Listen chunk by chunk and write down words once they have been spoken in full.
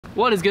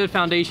What is good,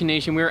 Foundation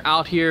Nation? We're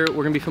out here.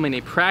 We're gonna be filming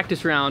a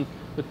practice round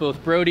with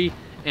both Brodie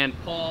and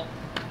Paul.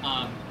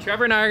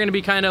 Trevor and I are gonna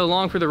be kind of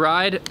along for the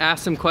ride,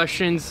 ask some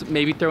questions,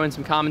 maybe throw in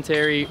some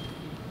commentary,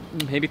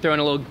 maybe throw in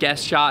a little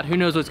guest shot. Who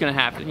knows what's gonna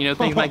happen? You know,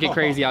 things might get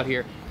crazy out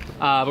here.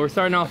 But we're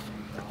starting off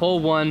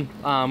hole 1.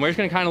 We're just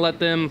gonna kind of let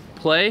them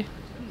play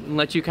and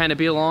let you kind of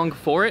be along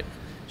for it.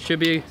 Should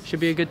be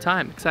a good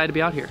time. Excited to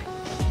be out here.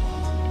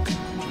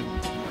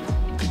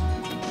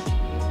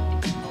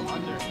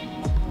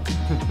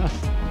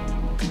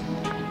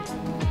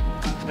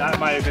 That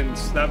might have been,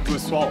 that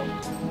was swallowed.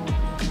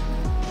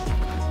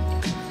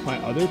 My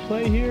other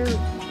play here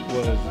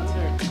was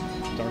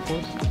Dark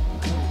Horse.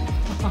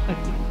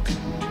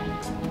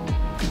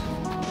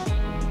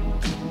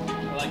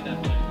 I like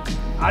that play.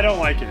 I don't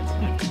like it.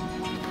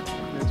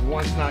 It's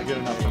once not good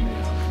enough for me.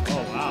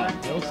 Oh wow,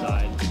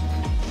 hillside.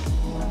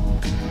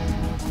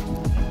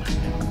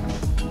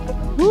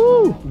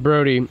 Woo!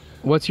 Brodie,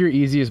 what's your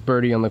easiest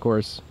birdie on the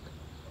course?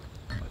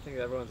 I think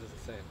everyone's is the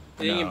same.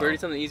 You think you can birdie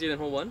something easier than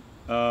hole 1?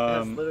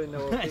 That's literally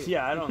no OP.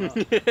 Yeah, I don't know.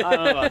 I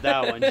don't know about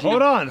that one.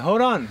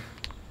 Hold on.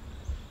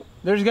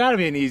 There's got to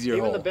be an easier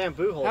hole. Even the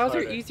bamboo hole. How's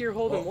there easier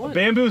hole than 1?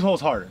 Bamboo's hole's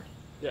harder.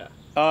 Yeah.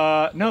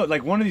 No,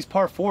 like one of these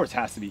par 4s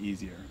has to be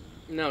easier.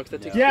 No, because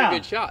that takes Yeah. 2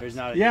 good shots. There's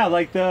not a Yeah,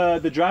 like the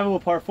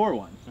drivable par 4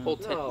 one. Hole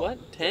 10, No.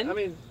 what? 10? I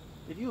mean,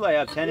 if you lay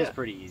up 10 Yeah. is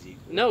pretty easy.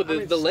 No,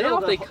 the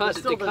layout they cut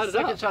still it the up.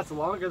 second shot's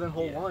longer than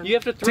hole 1. You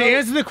have to To throw.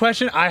 answer the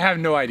question, I have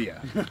no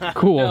idea.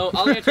 Cool. No,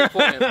 I'll answer it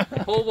for him.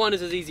 Hole 1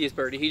 is his easiest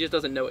birdie. He just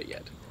doesn't know it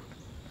yet.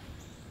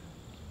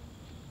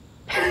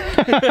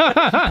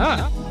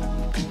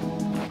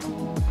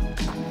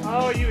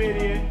 Oh, you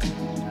idiot.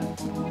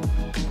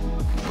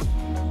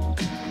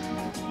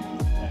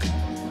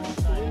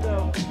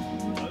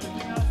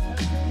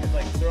 It's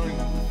like throwing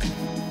them.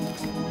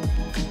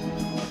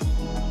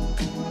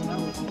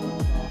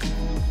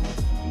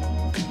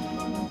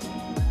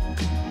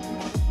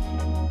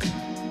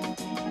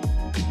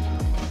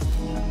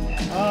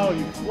 Oh,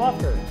 you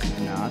fluffer.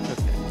 No, it's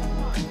okay.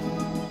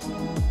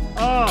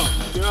 Oh,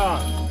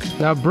 God.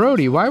 Now,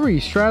 Brodie, why were you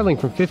straddling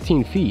from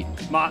 15 feet?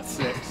 Mott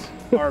 6.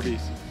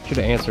 Arby's. Should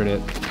have answered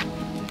it.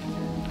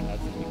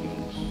 That's good.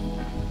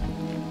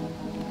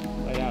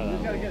 Play out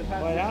of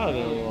that. Play out of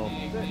it a little.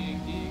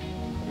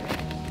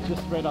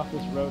 Just right off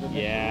this road. And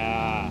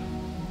Yeah.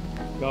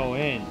 Go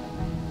in.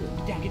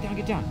 Get down, get down,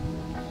 get down.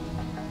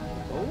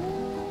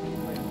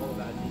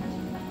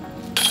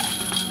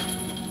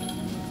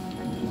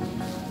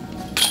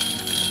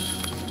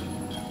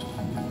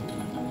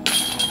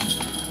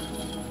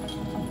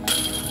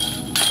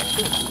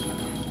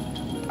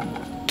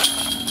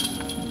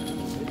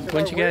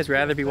 Wouldn't you guys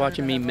rather be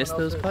watching me miss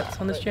those putts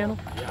on this channel?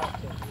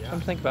 Something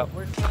to think about.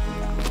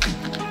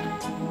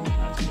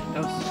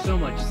 That was so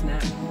much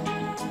snap.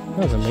 That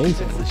was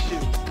amazing. It's the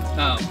shoot.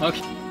 Oh,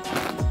 okay.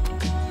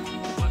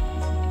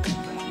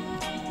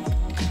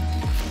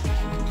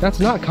 That's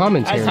not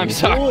commentary. I'm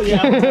sorry. Oh,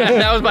 yeah.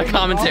 That was my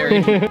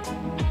commentary.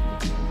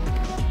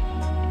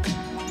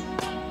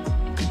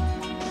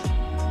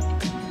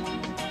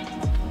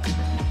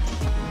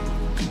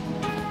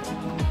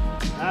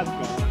 That's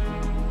gone.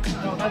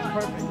 No, that's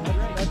perfect.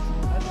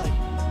 That's like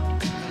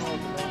middle of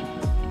the range.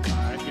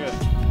 Alright, good.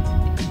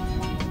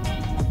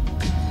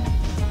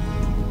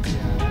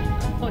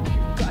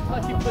 I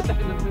thought you put that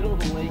in the middle of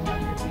the lake.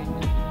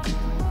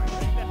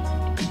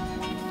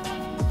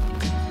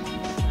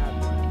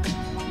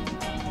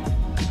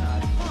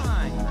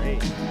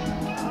 Great.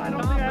 I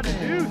don't think I have to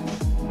do.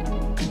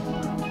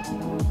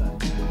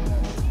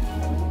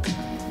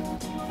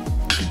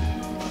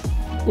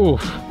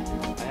 Oof.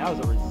 That was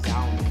a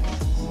resounding.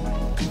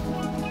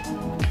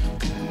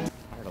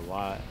 I heard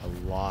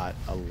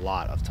a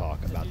lot of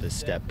talk about this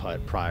step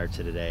putt prior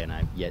to today, and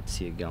I've yet to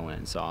see it go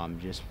in. So I'm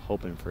just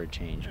hoping for a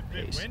change of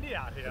pace. Windy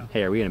out here.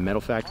 Hey, are we in a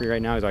metal factory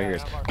right now? Because all I hear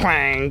is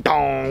clang,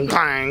 dong,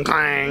 clang,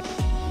 clang.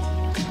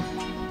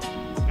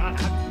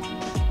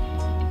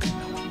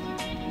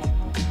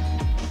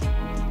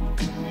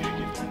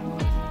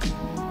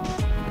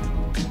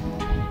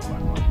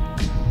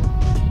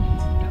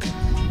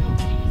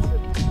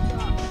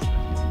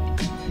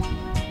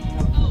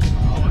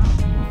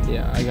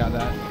 Yeah, I got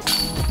that.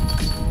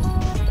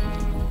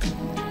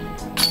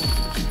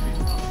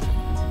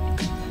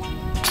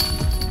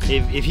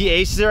 If he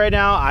aces it right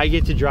now, I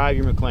get to drive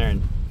your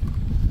McLaren.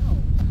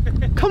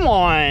 Come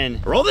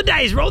on, roll the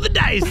dice, roll the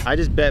dice. I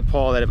just bet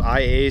Paul that if I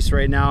ace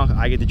right now,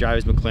 I get to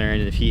drive his McLaren,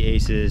 and if he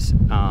aces,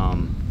 then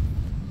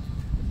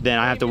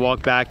I have to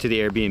walk back to the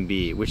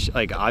Airbnb, which,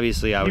 like,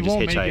 obviously I would just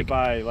Make it hitchhike.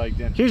 by like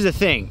dinner. Here's the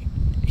thing.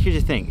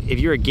 If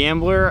you're a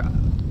gambler,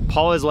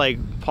 Paul is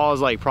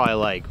probably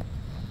like,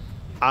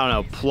 I don't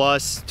know,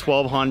 plus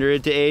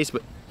 1,200 to ace,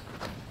 but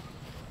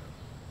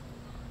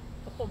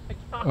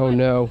Oh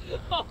no.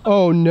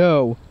 Oh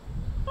no.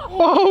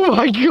 Oh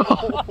my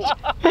god.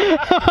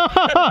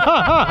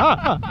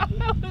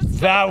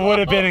 That would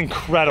have been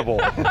incredible.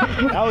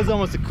 that was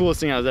almost the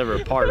coolest thing I was ever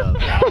a part of.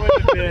 That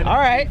would have been All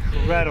right.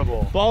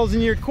 incredible. Balls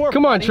in your court.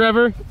 Come on, buddy.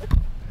 Trevor.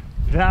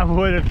 That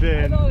would have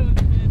been.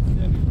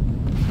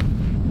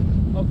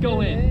 Oh,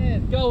 go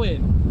in. Go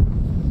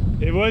in.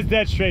 It was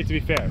dead straight, to be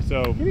fair.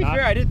 So To be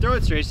fair, I did throw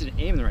it straight, just didn't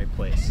aim in the right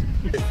place.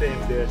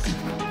 same disc.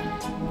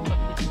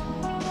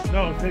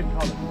 No, same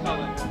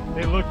color.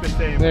 They look the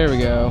same. There we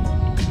go.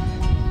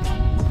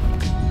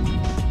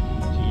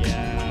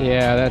 Yeah.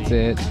 Yeah, that's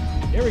it.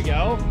 Here we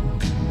go.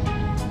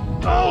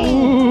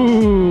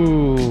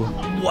 Ooh.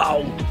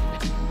 Wow.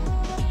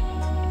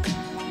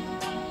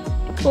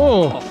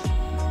 Oh.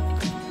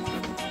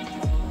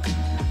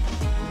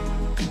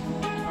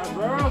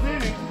 Alright,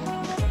 aiming.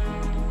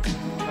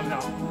 Coming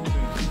out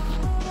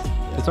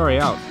soon. It's already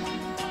out.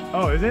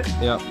 Oh, is it?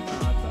 Yep.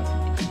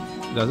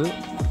 Does it?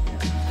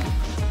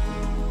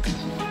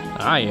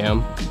 I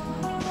am.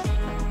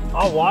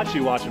 I'll watch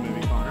you watch a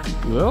movie, Connor.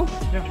 You will?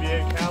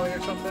 NBA Cali or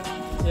something?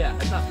 Yeah,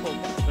 it's not full.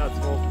 That's not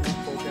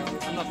full Cali.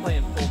 I'm not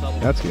playing full double.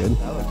 That's good.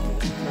 That looks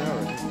good. Turn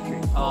over. It's a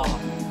tree. Oh.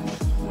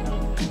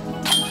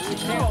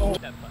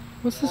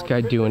 What's this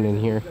guy doing in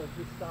here?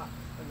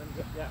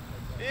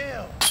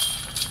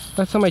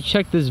 Last time I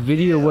checked, this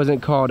video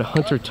wasn't called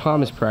Hunter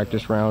Thomas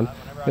practice round.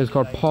 It was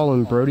called Paul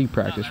and Brodie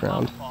practice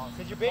round.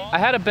 I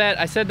had a bet.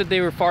 I said that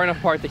they were far enough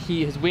apart that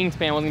his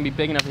wingspan wasn't gonna be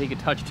big enough that he could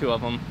touch two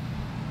of them.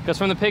 Because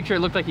from the picture, it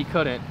looked like he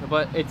couldn't.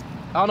 But I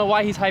don't know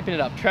why he's hyping it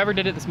up. Trevor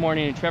did it this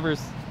morning, and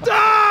Trevor's.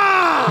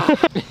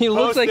 He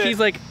looks like he's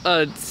like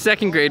a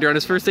second grader on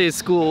his first day of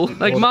school.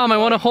 Like, Mom, I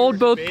want to hold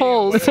both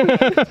poles.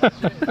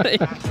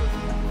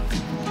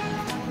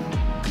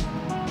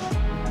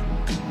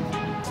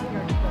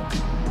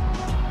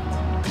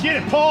 Get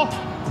it, Paul!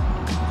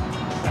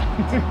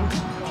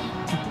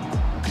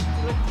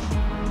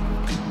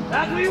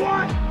 That's what you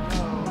want!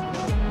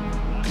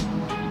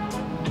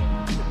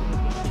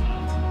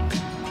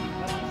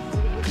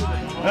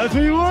 That's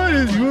what you want,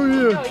 is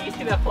you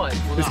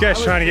This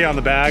guy's trying to get on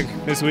the bag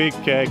this week,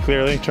 okay,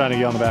 clearly trying to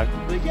get on the bag.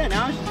 But yeah,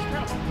 now it's just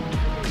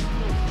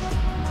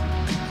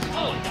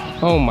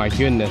Oh my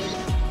goodness.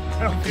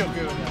 I don't feel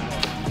good with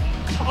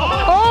that.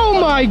 Oh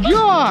my Is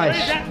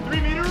gosh! that 3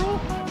 meter rule?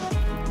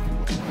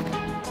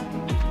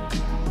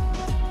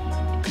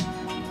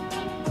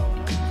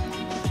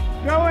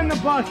 Go in the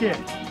bucket!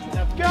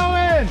 Go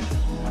in!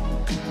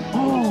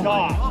 Oh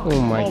God!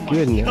 Oh my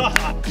goodness.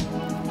 God.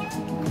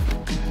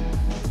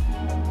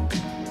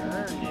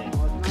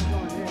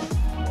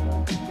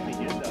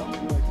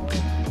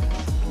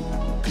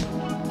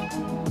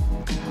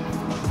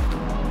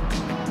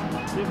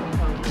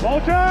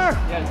 Walter!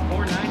 Yeah, it's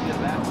 490 of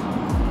that.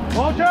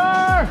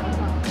 Walter!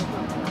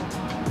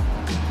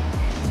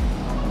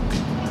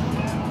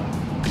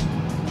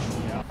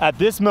 At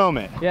this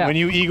moment, Yeah. when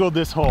you eagled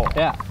this hole,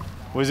 Yeah.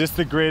 was this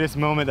the greatest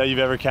moment that you've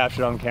ever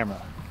captured on camera?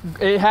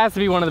 It has to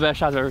be one of the best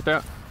shots I've ever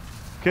thrown.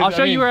 I'll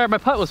show you where my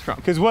putt was from.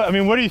 Because what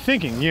are you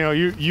thinking? You know,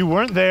 you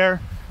weren't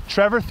there.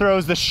 Trevor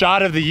throws the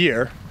shot of the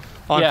year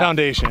on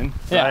foundation,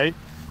 Yeah. right?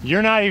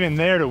 You're not even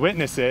there to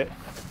witness it.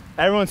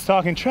 Everyone's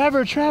talking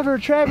Trevor, Trevor,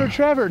 Trevor,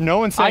 Trevor. No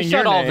one's saying I your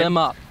shut all name. them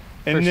up.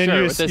 And for then sure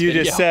you with this just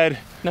video. said,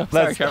 No,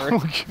 sorry, let's Trevor.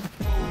 go.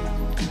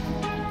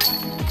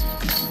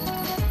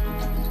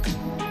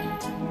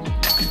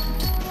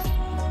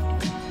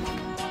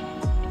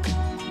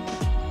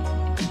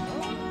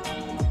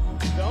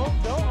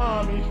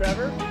 Don't me,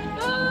 Trevor.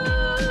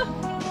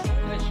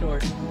 That's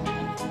short.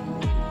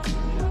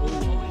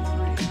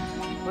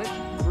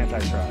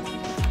 Anti-trust.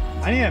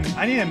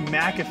 I need a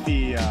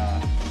McAfee.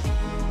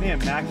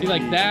 See,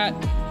 like that?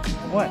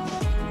 What?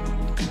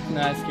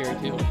 Nah, that's scary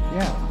too.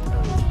 Yeah.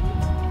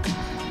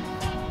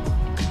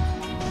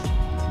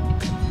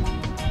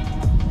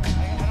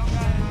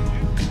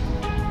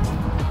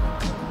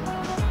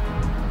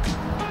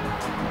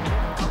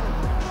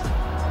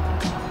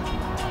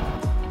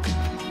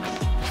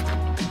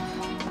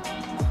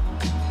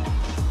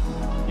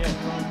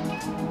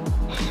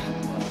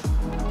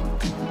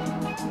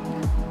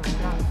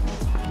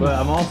 But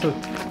I'm also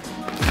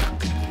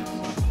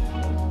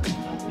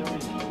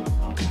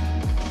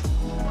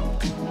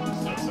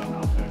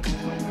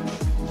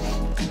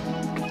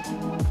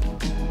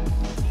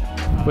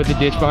With the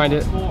ditch behind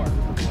it.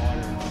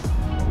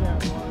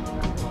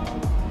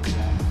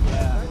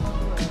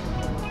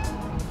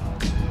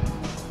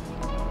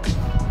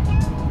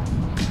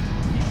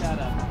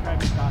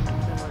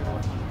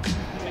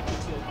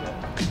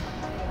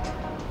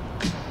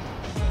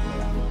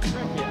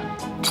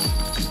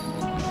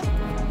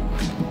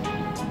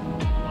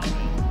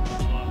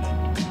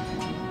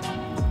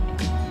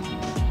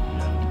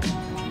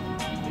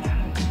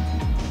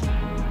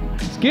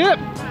 Skip!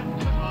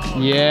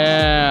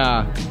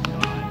 Yeah.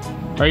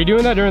 Are you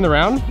doing that during the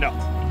round? no.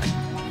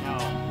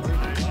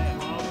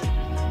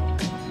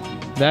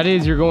 That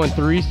is, you're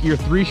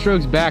three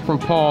strokes back from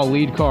Paul,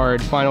 lead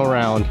card, final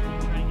round.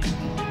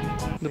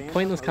 The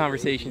pointless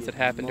conversations that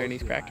happen during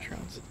these practice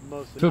rounds.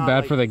 I feel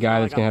bad for the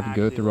guy that's gonna have to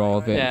go through all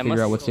of it and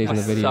figure out what stays in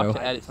the video.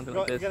 To edit something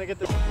like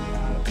this.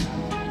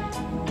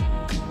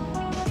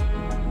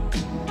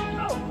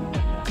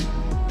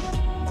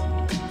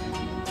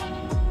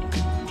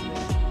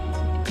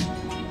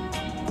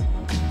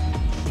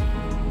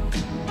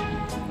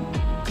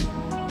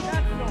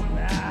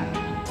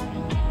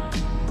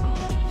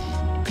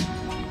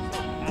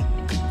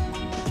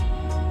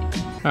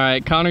 All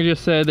right, Connor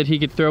just said that he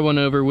could throw one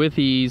over with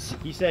ease.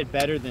 He said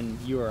better than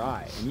you or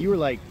I, and you were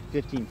like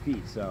 15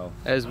 feet, so.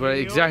 As what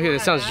exactly, that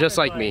sounds just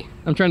like me.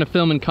 I'm trying to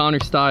film in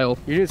Connor's style.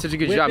 You're doing such a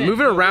good Whip job. in,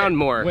 Move it around whip,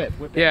 more. whip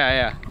in.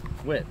 Yeah.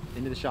 Whip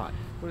into the shot.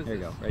 There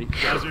you go. Ready? You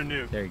guys are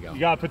new. There you go. You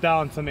gotta put that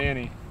on some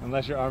Annie,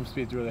 unless your arm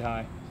speed's really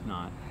high. It's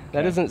not.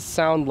 That doesn't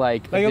sound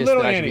like Like a disc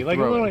little that I should Annie, be like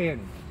a little throwing.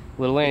 Annie.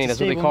 Little Annie, that's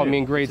what they called me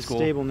in grade It's a school.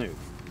 stable nuke.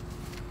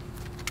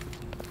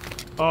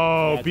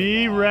 Oh,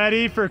 be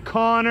ready for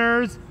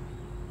Connor's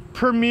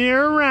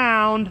premiere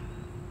round.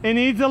 It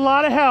needs a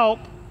lot of help.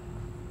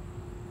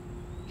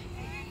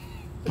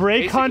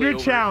 Break basically 100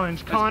 over. challenge.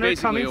 That's Connor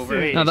basically coming over.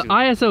 soon. Now the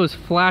ISO is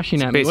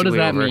flashing at me. What does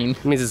that mean?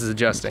 It means this is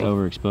adjusting.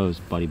 Overexposed,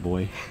 buddy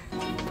boy.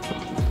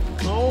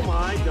 Oh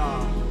my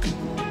God.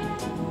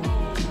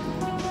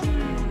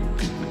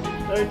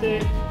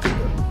 30.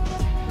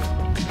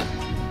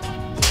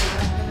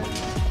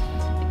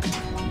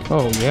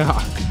 Oh yeah.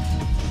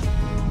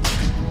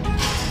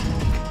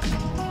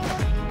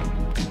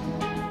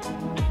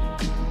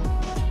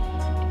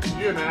 Could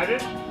you imagine?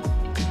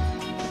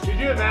 Could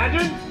you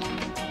imagine?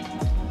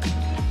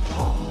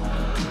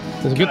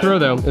 It was a good throw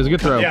though. It was a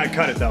good throw. Yeah,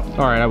 cut it though.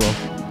 All right, I will.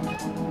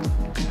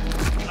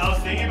 I was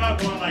thinking about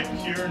going like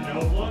pure no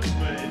look,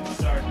 but it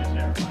started to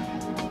terrifying.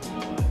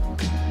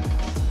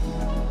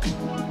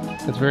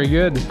 That's very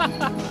good.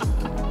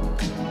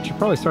 Should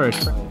probably start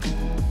a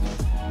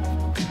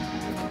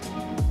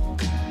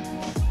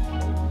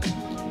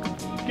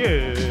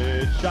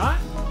Good shot.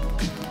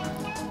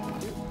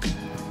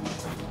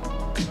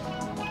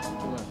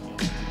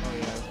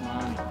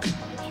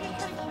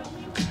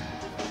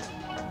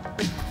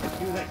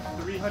 He was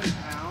like 300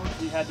 pounds.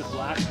 He had the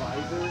black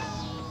visor.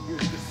 He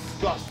was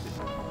disgusting.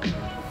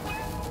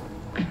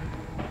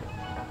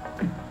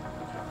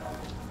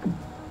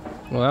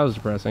 Well, that was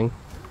depressing.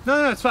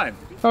 No, it's fine.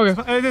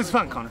 Okay. It's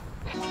fun, Connor.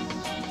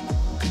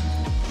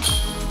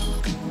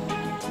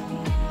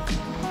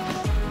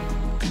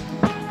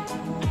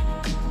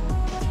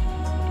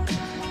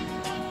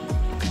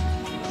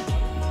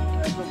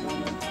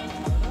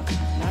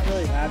 Not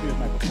really happy with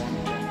my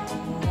performance right now.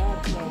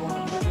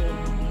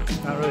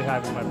 Not really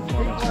happy with my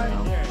performance right now.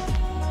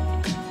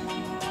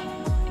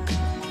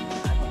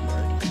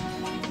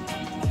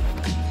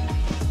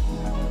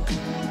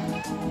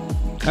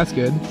 That's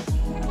good.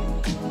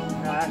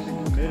 I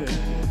actually committed.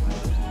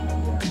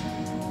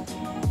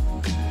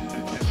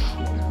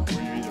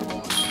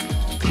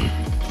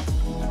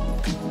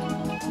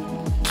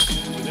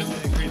 This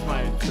has increased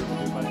my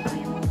throughput by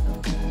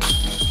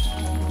 3.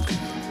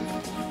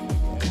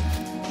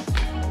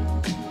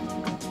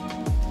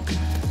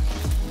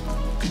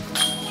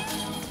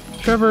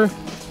 Trevor,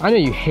 I know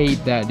you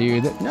hate that,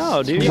 dude.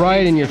 No, dude. It's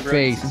right in your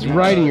face. It's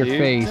right in your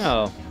face.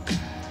 No.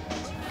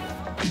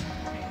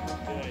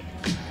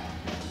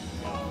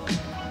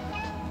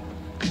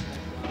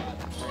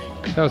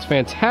 That was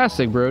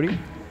fantastic, Brodie.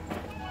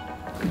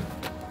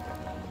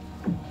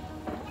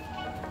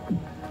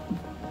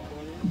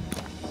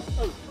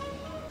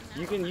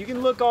 You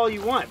can look all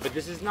you want, but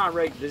this is not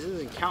right. This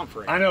doesn't count for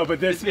anything. I know, but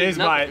this is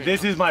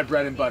my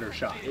bread and butter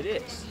shot. It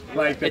is.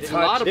 Like the It's a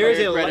lot touch. of There's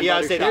bread a and yeah, I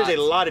butter say there's a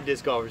shots. lot of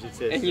disc golfers that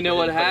says. And you know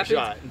what happens?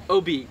 Shot.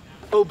 OB.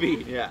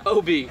 Yeah.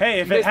 OB.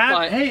 Hey, if Missed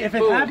putt. it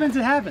Boom. happens,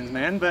 it happens,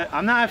 man. But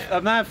I'm not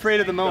afraid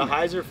of the The moment.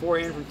 hyzer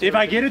forehand from. If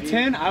I get a 250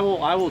 10, I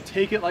will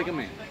take it like a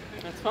man.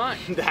 That's fine.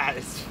 feet. That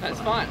is. That's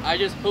fine. I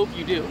just hope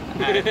you do.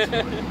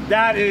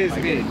 That is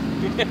mean.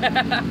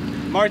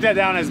 Mark that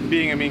down as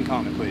being a mean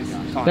comment, please.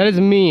 Connor. That is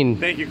mean.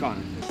 Thank you,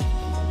 Connor.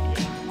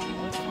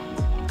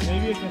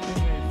 Maybe it's a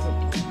thing that is so.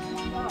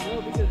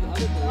 No, because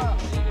other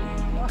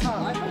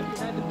I thought you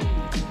had to be.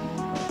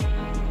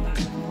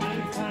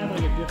 It's kind of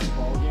like a different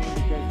ball game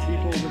because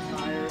people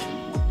retire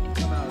and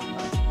come out of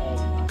time all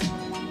the time.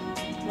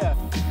 Yeah.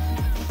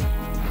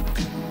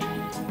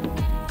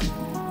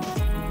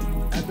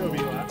 That's OB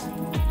lap.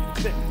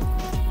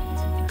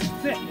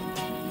 Sit.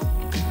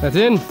 That's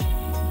in.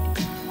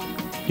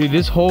 Dude,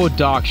 this whole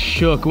dock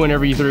shook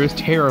whenever you threw. It was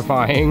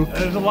terrifying.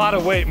 There's a lot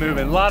of weight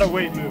moving. A lot of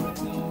weight moving.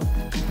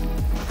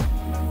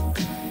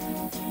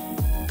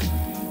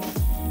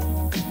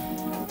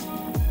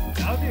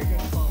 That would be a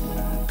good spot.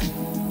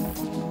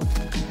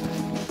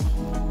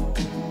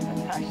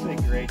 That's actually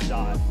a great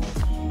shot.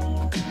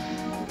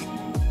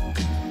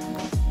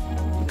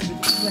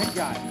 That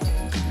guy.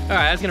 All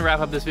right, that's gonna wrap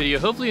up this video.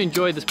 Hopefully you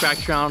enjoyed this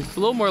practice round. It's a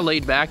little more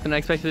laid back than I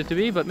expected it to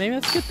be, but maybe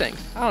that's a good thing.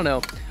 I don't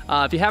know.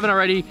 If you haven't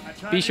already,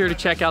 be sure to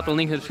check out the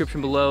link in the description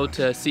below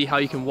to see how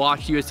you can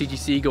watch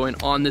USDGC going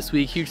on this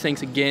week. Huge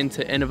thanks again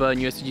to Innova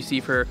and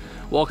USDGC for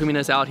welcoming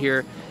us out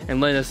here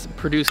and letting us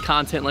produce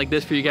content like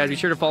this for you guys. Be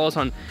sure to follow us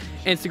on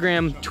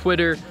Instagram,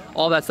 Twitter,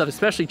 all that stuff,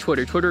 especially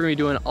Twitter. Twitter, we're gonna be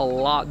doing a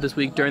lot this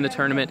week during the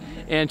tournament.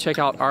 And check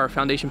out our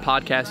Foundation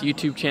Podcast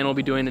YouTube channel. We'll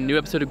be doing a new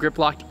episode of Grip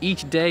Locked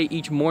each day,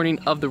 each morning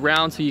of the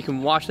round, so you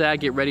can watch that,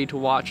 get ready to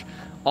watch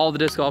all the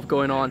disc golf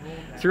going on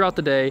throughout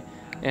the day.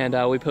 And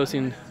we'll be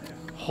posting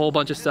a whole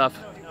bunch of stuff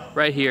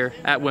right here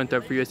at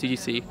Winthrop for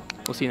USDGC.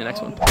 We'll see you in the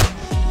next one.